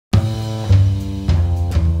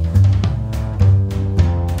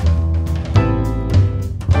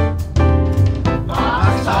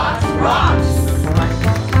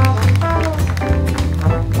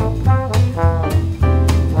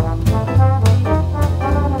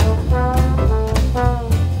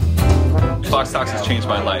Talkz has changed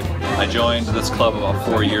my life. I joined this club about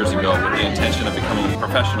 4 years ago with the intention of becoming a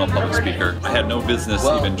professional public speaker. I had no business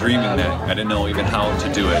even dreaming that. I didn't know even how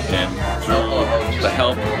to do it. And through the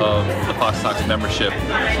help of the Talkz membership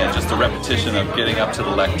and just the repetition of getting up to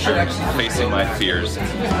the lectures, facing my fears,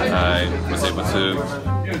 I was able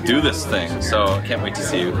to do this thing. So I can't wait to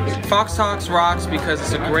see you. Talkz rocks because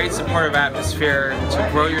it's a great supportive atmosphere to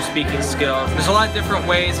grow your speaking skills. There's a lot of different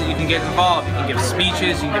ways that you can get involved. You can give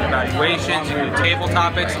speeches, you can give evaluations, you can do table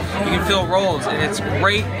topics, you can fill roles, and it's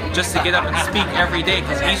great just to get up and speak every day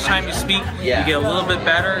because each time you speak, you get a little bit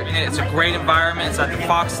better, and it's a great environment. It's at the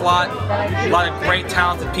Fox lot. A lot of great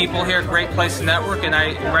talented people here, great place to network, and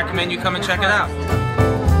I recommend you come and check it out.